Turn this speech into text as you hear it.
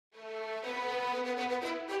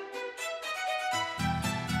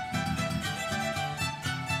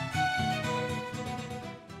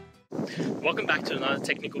Welcome back to another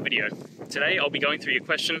technical video. Today I'll be going through your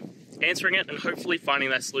question, answering it, and hopefully finding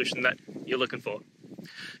that solution that you're looking for.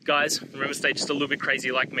 Guys, remember to stay just a little bit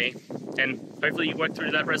crazy like me, and hopefully you work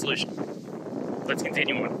through that resolution. Let's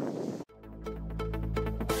continue on.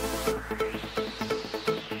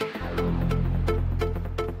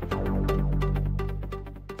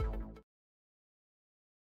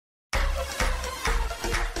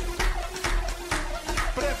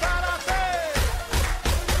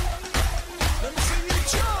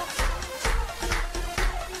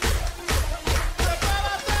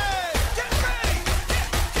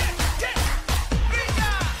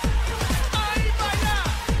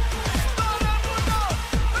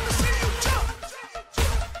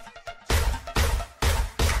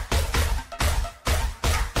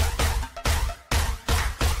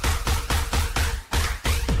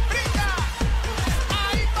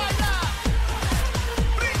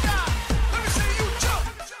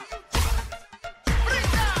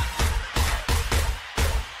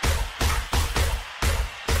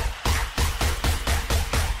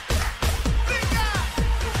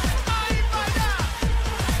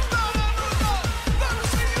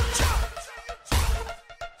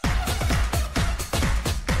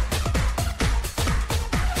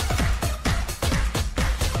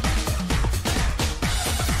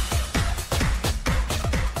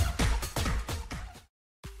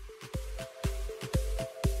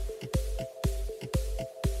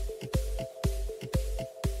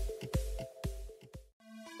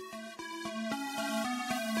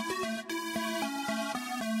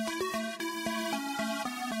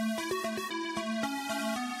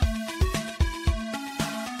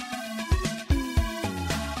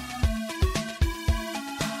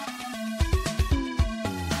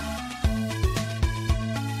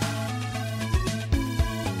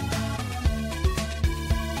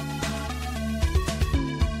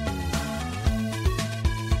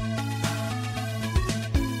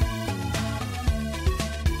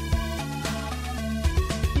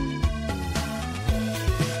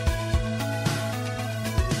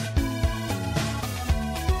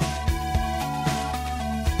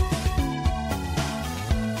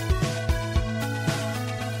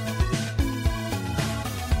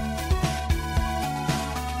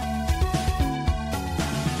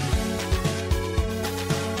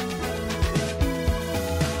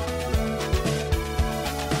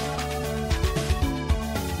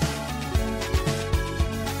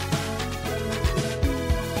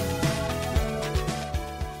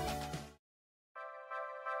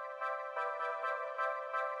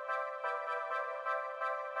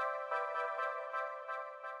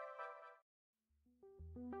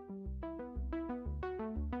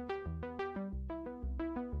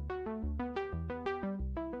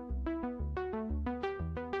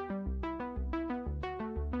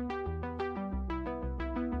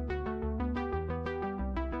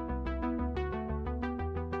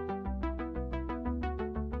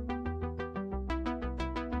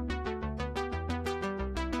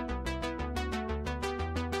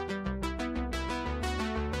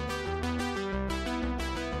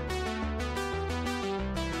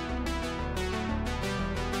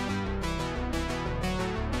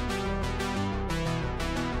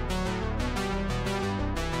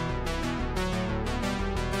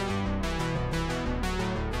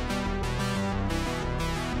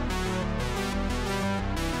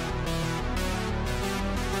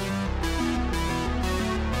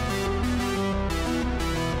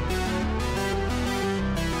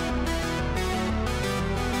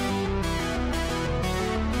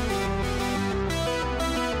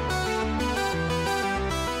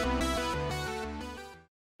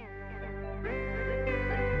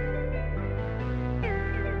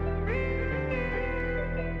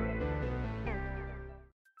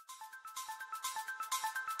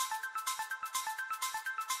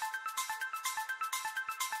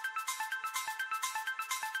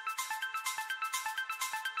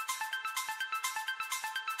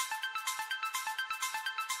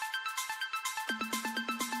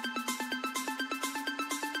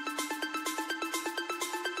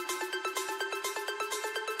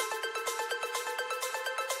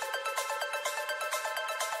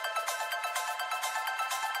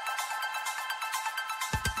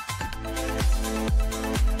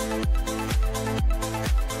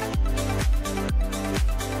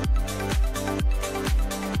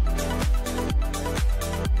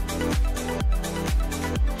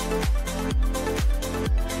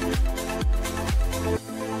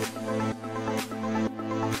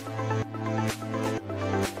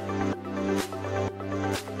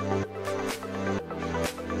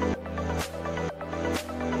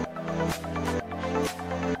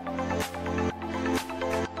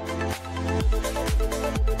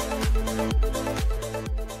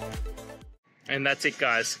 And that's it,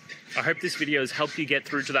 guys. I hope this video has helped you get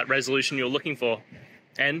through to that resolution you're looking for.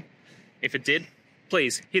 And if it did,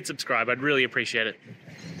 please hit subscribe. I'd really appreciate it.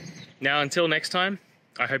 Now, until next time,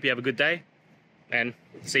 I hope you have a good day, and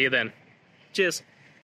see you then. Cheers.